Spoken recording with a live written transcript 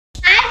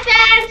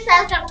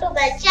welcome to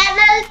my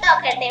channel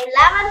Talkative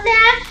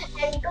Lavanya,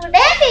 and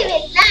today we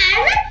will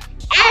learn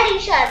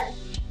addition.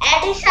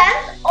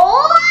 Additions,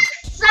 all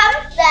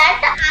sums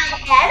that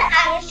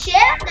I will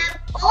share them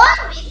all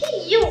with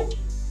you.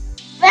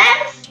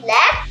 Friends,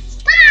 let's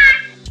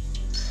start.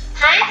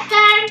 Hi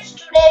friends,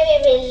 today we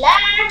will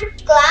learn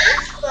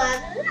class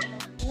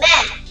 1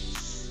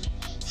 maths.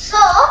 So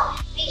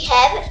we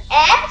have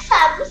 8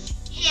 sums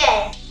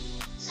here.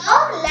 So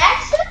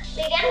let's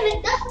begin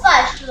with the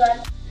first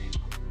one.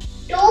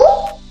 2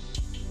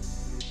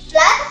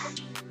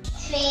 plus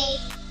 3.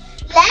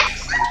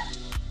 Let's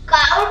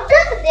count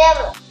their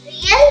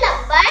real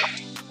number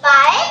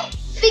by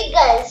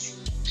figures.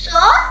 So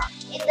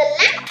in the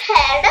left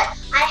hand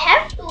I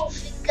have 2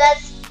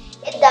 figures.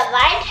 In the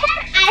right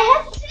hand I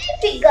have 3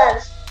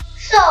 figures.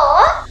 So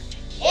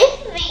if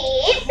we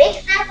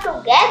mix them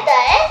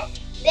together,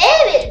 they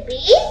will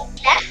be,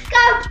 let's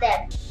count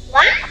them.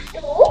 1,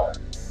 2,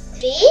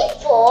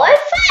 3, 4,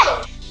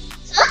 5.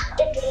 So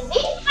it will be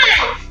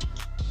 5.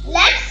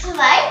 Let's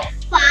write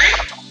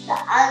 5, the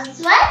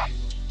answer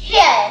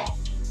here.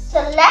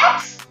 So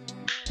let's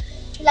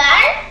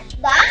learn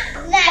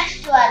the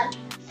next one.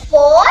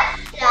 4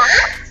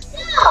 plus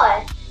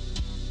 4.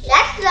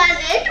 Let's learn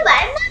it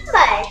by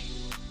number.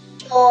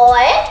 4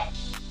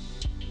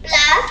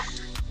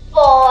 plus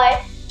 4.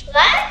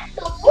 1,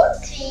 2,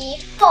 3,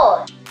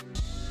 4.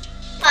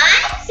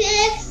 5,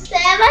 6,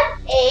 7,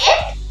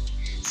 8.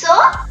 So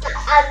the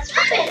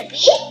answer will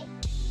be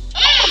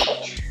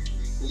 8.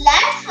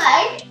 Let's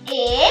write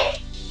 8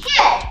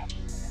 here.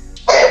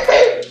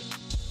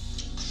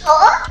 So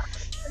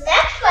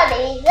next one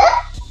is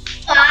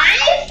 5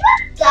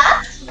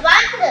 plus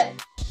 1.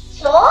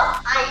 So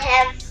I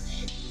have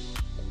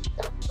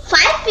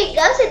 5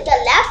 figures in the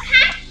left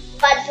hand,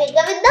 1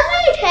 figure in the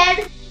right hand.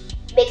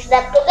 Mix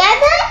them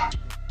together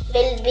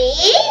will be,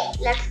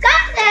 let's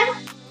count them.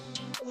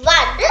 1,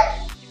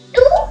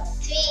 2,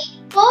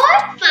 3, 4,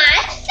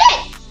 5,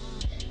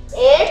 6.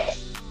 It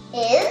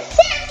is 6.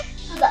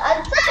 So the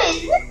answer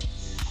is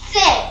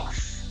 6.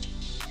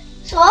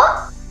 So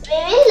we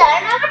will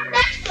learn our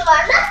next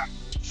one.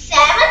 7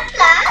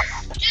 plus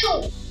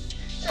 2.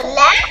 So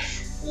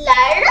let's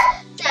learn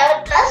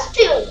 7 plus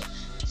 2.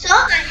 So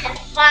I have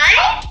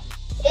 5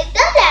 in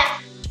the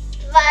left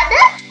one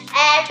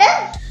and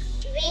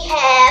we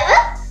have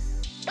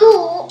 2.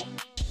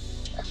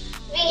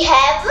 We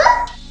have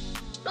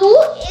 2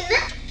 in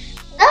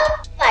the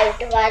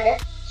right one.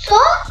 So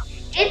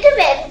it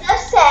makes the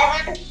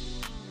 7.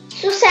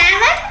 So 7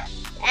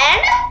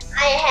 and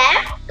I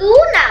have 2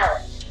 now.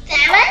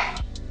 7,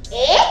 8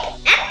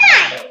 and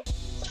 9.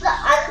 So the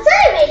answer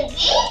will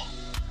be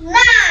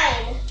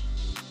 9.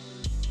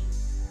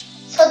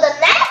 So the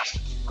next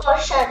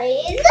question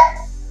is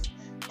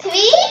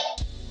 3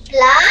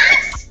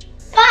 plus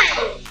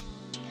 5.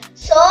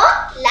 So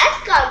let's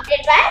count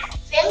it by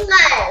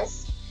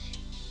fingers.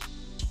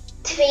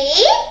 3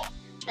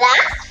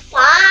 plus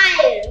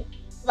 5.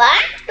 1,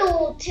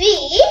 2,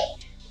 3,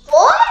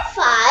 4,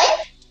 5,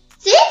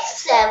 6,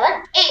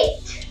 7,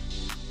 8.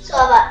 So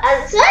our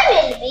answer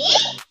will be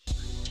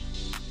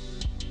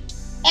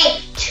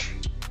 8.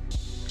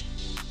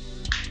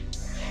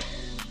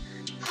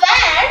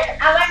 Friends,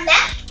 our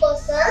next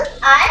questions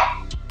are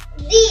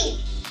these.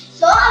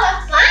 So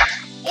our first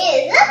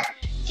is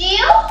 2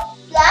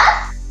 plus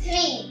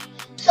 3.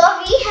 So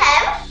we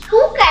have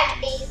 2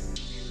 candies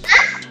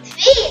plus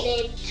 3 in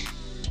it.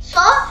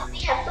 So we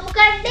have 2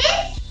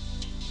 candies.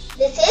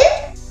 This is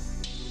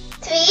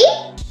 3,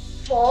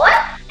 4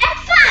 and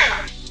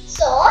 5.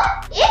 So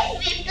if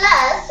we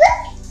plus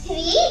 3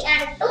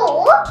 and 2,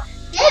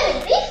 they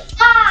will be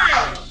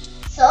 5.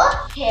 So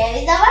here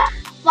is our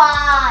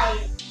 5.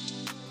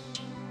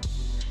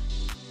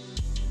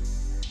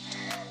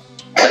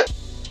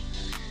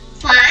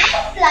 5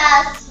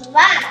 plus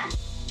 1.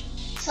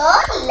 So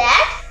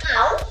let's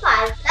count 5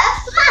 plus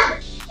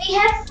 1. We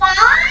have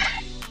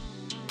 5.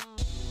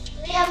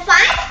 We have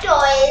 5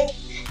 toys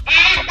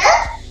and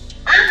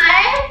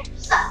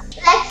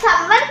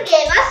someone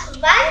gave us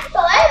 1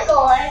 toy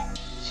more.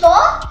 So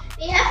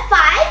we have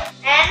 5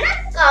 and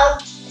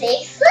count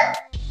 6.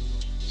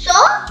 So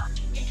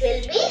it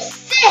will be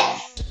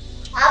 6.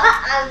 Our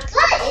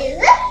answer is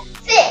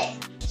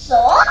 6. So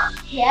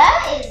here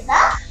is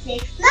the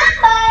 6th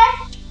number.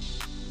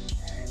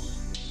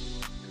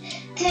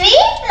 3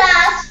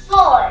 plus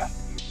 4.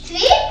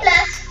 3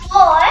 plus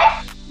 4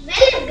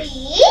 will be,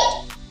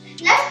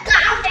 let's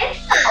count it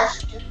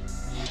first.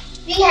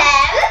 We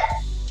have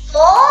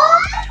 4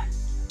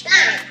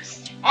 plants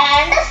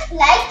and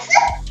like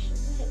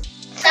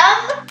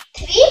some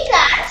 3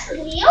 plants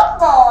grew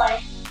more.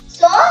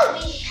 So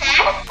we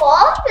had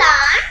 4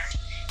 plants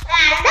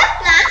and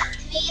plus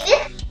 3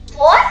 is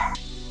 4,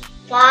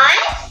 5,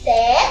 6,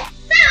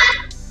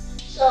 7.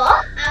 So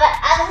our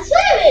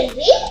answer will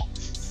be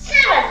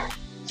 7.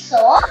 So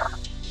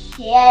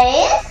here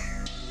is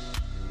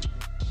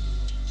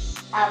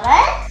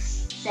our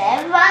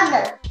 7.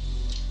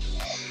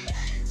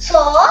 So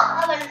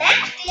our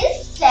next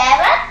is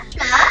 7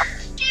 plus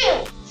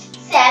 2.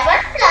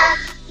 7 plus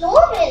 2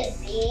 will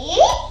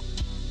be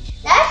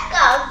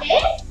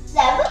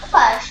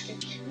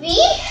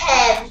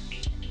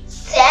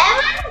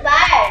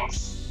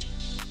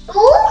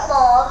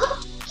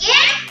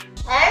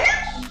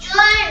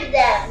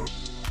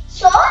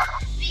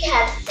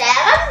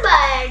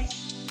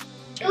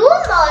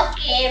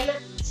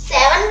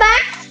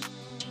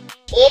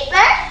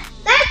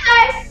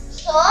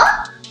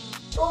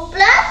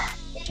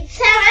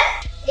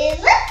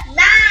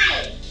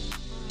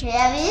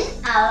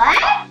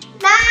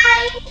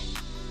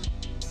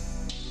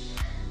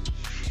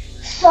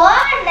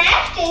Our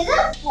next is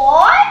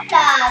 4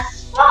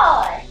 plus 4.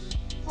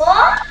 4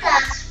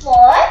 plus 4.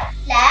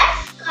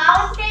 Let's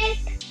count it.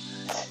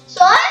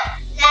 So,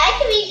 like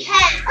we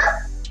have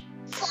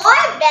 4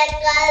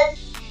 bangles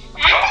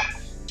and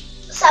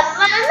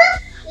someone,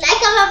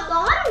 like our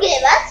mom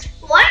gave us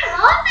 4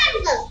 more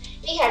bangles.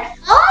 We had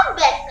 4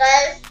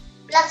 bangles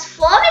plus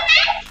 4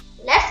 minutes.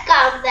 Let's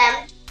count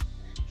them.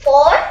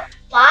 4,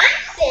 5,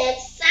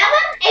 6, 7,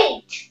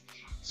 8.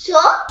 So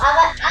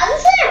our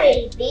answer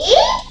will be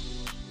 8.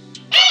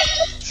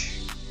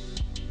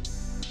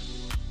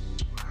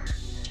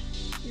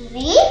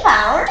 We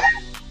found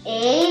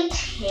 8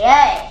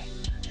 here.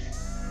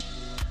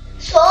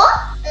 So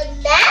the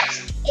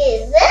next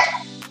is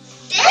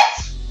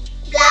 6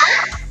 plus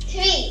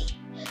 3.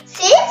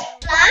 6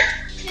 plus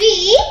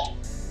 3.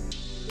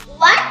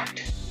 What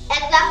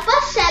example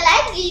shall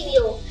I give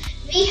you?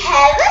 We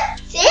have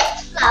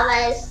 6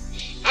 flowers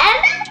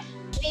and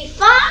we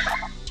found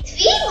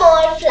 3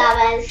 more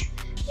flowers.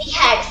 We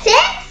had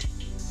 6,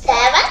 7,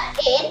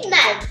 8,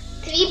 9.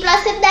 3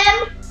 plus in them.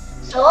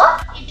 So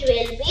it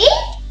will be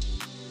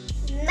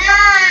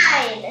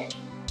 9.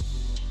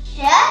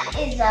 Here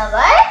is our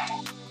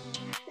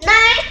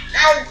 9th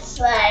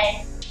answer.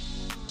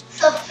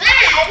 So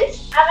friends,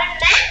 our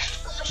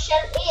next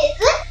question is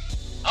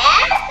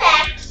add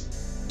facts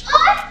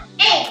for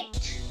 8.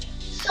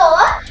 So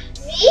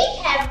we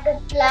have to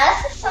plus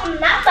some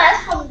numbers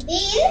from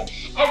these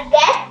and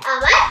get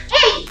our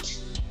 8.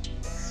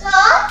 So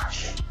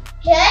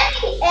here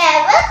we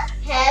have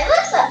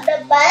some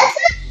numbers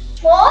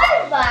 4,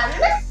 1,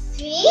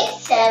 3,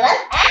 7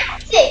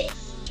 and 6.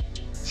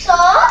 So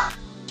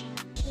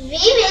we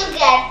will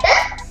get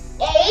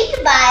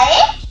 8 by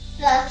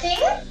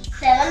plusing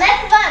 7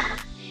 at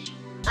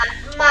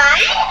 1. My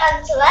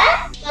answer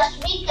must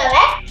be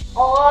correct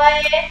or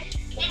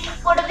it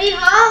could be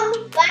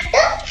wrong, but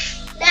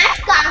let's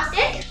count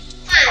it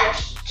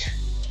first.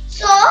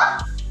 So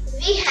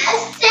we have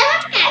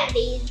 7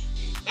 candies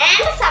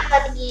and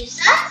someone gives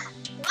us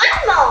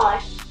 1 more.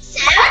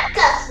 7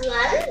 plus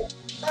 1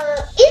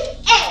 is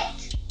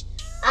 8.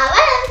 Our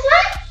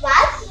answer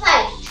was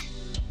right.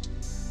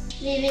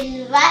 We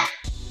will write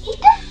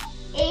it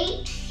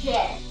 8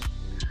 here.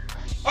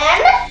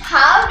 And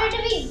how did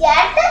we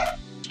get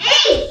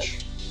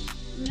 8?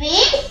 We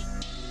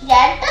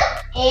get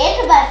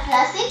 8 by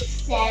plusing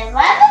 7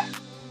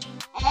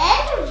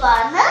 and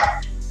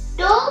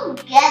 1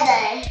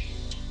 together.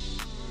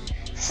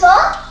 So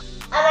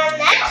our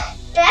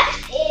next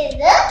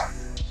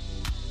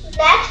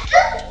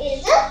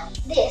is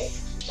this.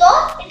 So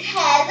it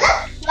has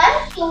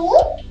 1, 2,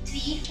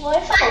 3, 4,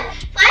 5.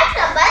 5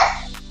 numbers.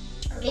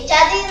 Which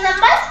are these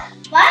numbers?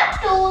 1,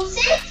 2,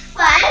 6,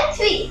 5,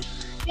 3.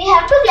 We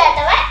have to get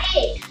our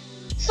 8.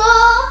 So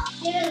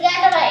we will get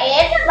our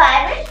 8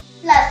 by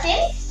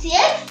plusing 6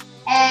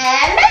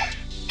 and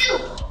 2.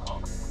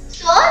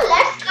 So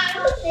let's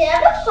count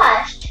them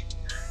first.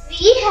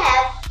 We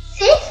have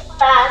 6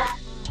 plants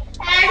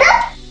and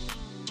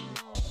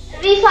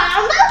we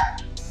found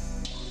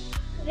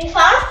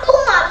 2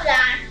 more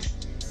plants.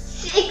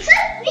 6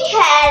 we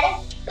had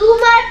 2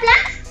 more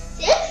plants.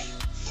 6,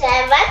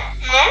 7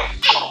 and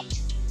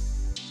 8.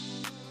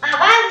 Our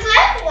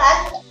answer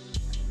was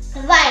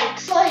right.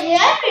 So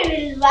here we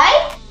will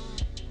write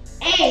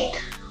 8.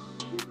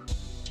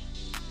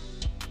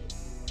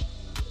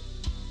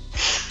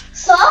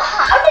 So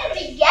how did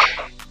we get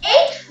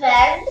 8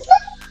 friends?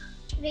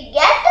 We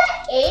get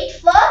 8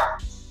 for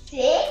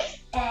 6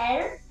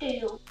 and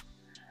 2.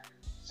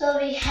 So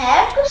we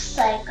have to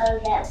circle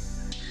them.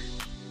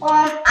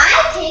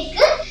 I think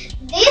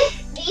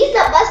these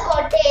numbers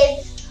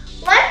contains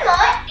 1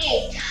 more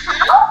 8.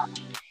 How?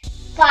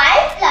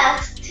 5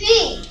 plus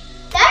 3.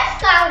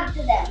 Let's count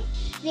them.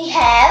 We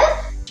have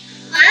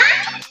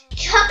 5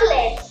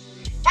 chocolates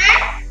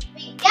and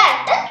we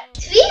get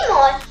 3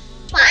 more.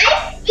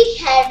 5 we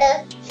had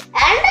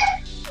and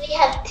we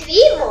have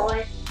 3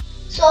 more.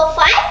 So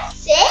 5,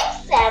 6,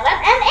 7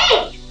 and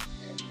 8.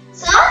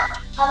 So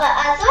our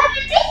answer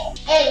will be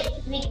 8.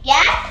 We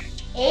get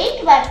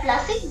 8 by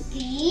plusing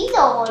these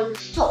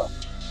also.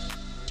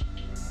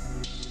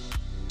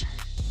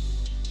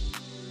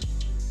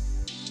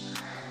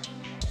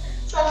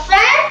 So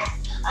friends,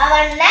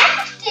 our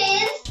next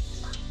is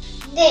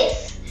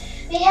this.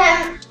 We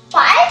have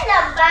 5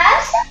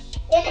 numbers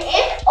in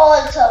it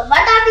also.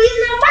 What are these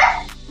numbers?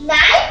 9,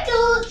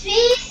 2,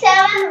 3,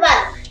 7, 1.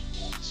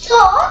 So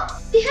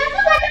we have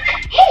to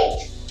get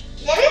 8.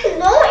 There is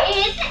no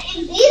 8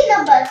 in these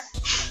numbers.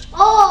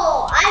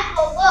 Oh, I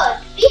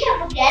forgot. We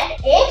have to get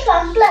 8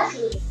 from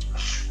plusing.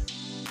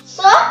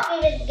 So we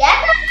will get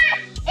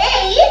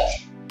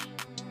 8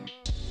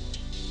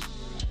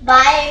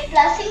 by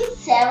plusing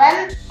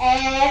 7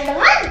 and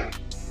 1.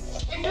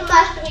 It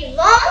must be 1,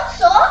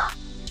 so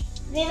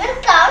we will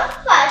count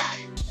first.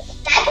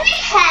 Like we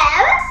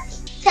have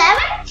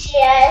 7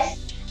 chairs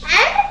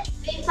and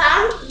we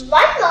found 1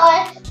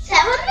 more.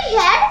 7 we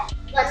had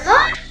 1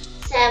 more.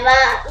 7,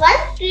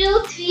 1,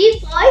 2, 3,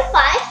 4,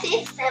 5,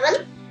 6,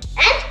 7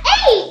 and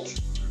 8.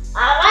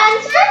 Our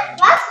answer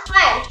was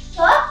right.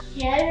 So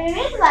here we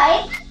will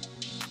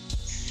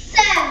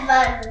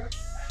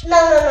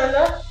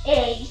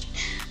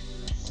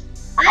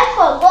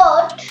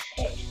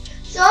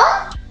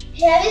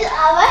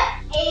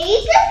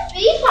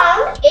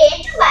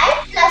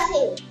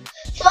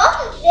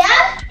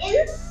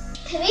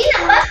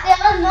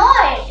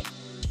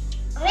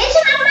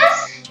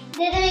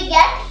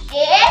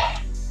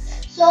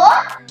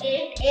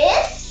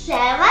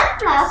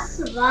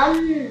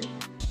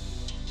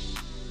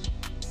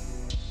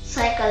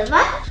cycle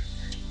 1,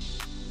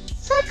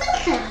 cycle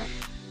 7.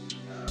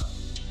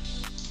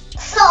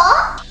 So,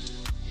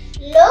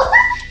 look,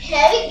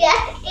 here we get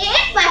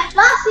 8 by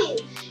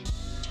plussing.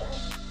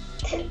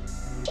 3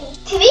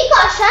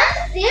 questions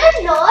did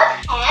not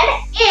had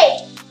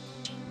 8.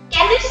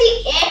 Can you see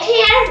 8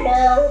 here?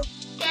 No.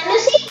 Can you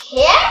see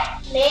here?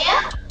 No.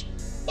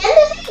 Can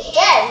you see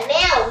here?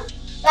 No.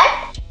 But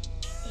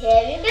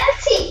here you can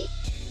see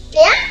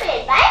they are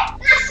made by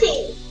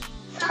plussing.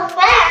 So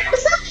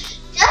friends,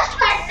 just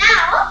for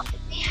now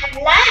we have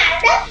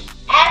learned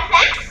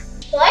fx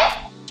for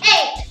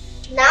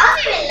 8. Now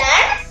we will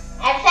learn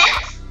fx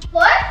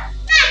for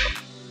 9.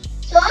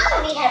 So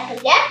we have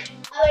to get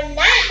our 9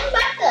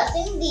 by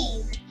plussing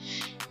these.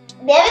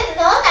 There is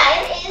no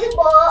 9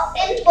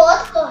 in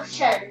both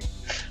questions.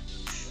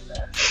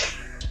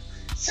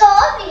 So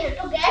we have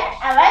to get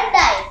our 9.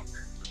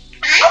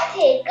 I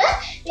think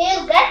we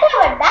will get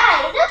our 9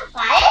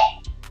 by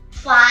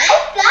 5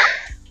 plus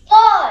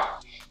 4.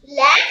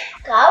 Let's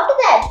count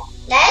them.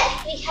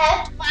 Like we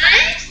have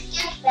 5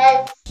 sketch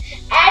pens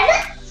and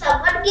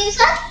someone gives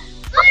us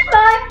 4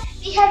 more.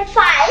 We had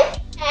 5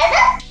 and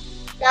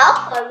now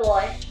 4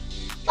 more.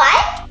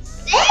 5,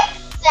 6,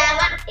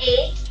 7,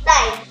 8,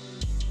 9.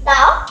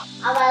 Now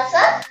our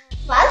answer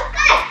was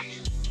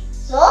correct.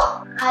 So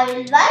I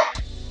will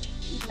write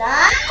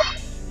 9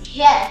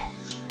 here.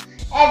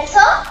 And so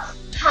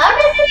how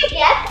did we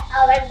get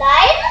our 9?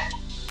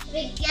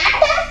 We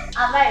get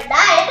our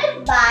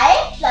 9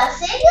 by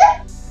plussing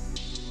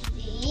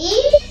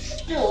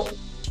these 2.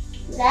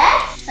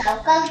 Let's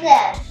circle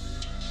them.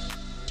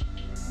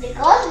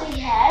 Because we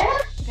had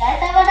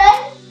get our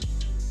 9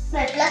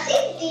 by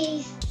plussing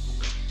these.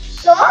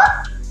 So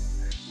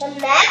the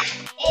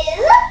next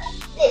is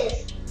this.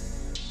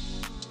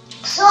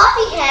 So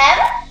we have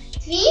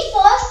 3,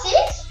 4,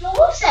 6, 2,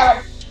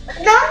 7. But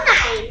now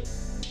 9.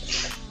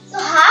 So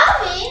how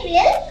we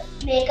will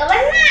make our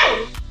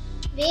 9?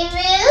 We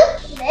will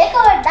make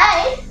our 9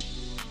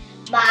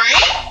 by,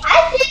 I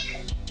think,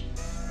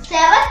 7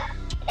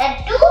 and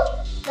 2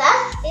 plus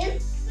is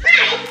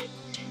 9.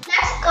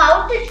 Let's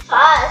count it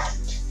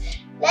fast.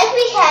 Like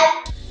we have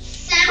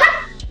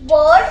 7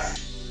 boards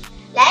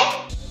like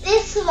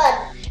this one.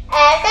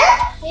 And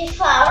we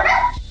found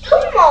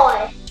 2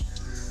 more.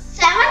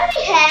 7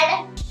 we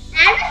had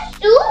and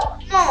 2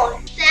 more.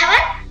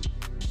 7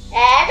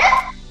 and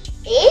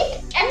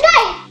 8 and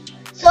 9.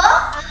 So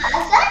our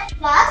answer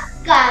was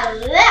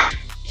correct.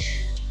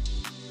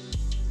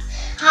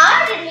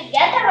 How did we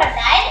get our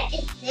 9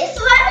 in this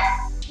one?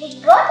 We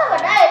got our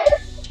 9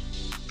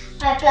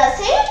 by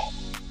plussing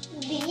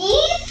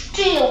these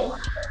 2.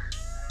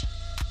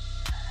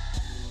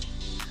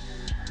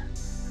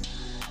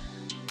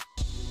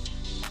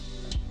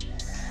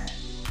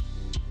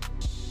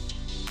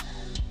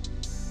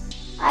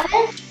 I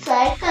will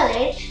circle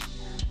it.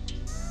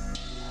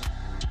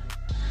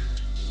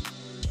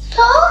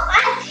 So I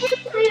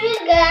think we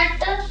will get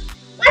 1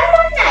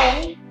 more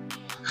 9.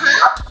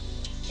 How?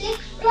 6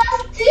 plus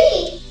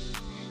 3.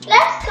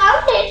 Let's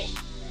count it.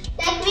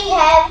 Like we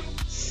have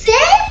 6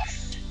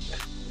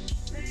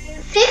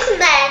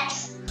 mats.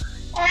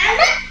 And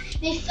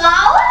we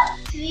found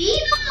 3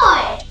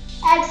 more.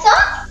 And so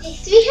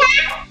 6 we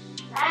have.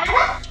 And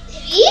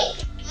 3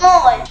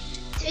 more.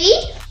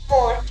 3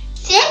 more.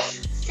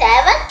 6,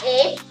 7,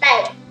 8,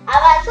 9.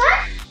 Our answer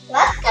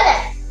was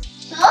correct.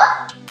 So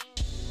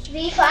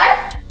we found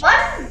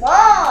 1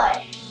 more.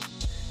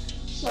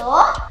 So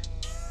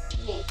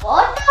we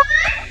got our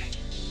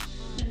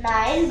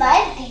 9 by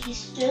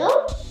these 2.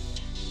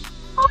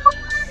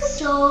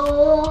 So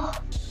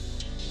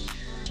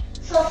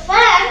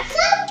friends,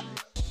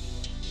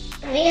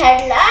 we had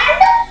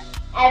learned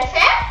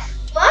fx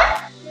for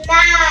 9.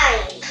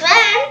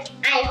 Friends,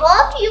 I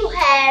hope you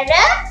had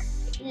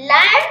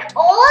learned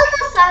all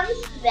the sums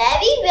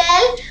very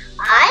well.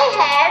 I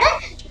had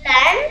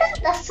learned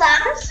the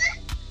sums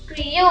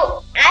to you.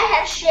 I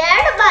have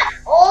shared my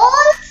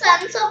all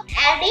sums of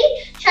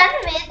addition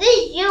with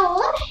you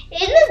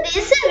in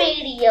this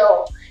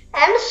video.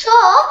 And so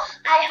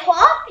I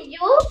hope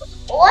you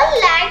all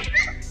liked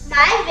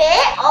my way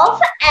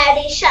of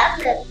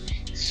addition.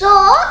 So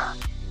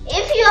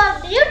if you are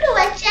new to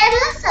my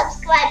channel,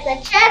 subscribe the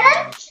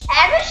channel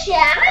and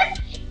share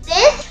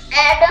this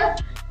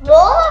and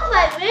more of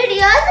my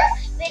videos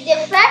with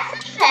your friends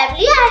and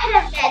family. I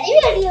have many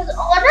videos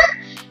on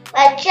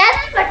my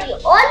channel, but you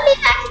only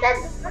watch the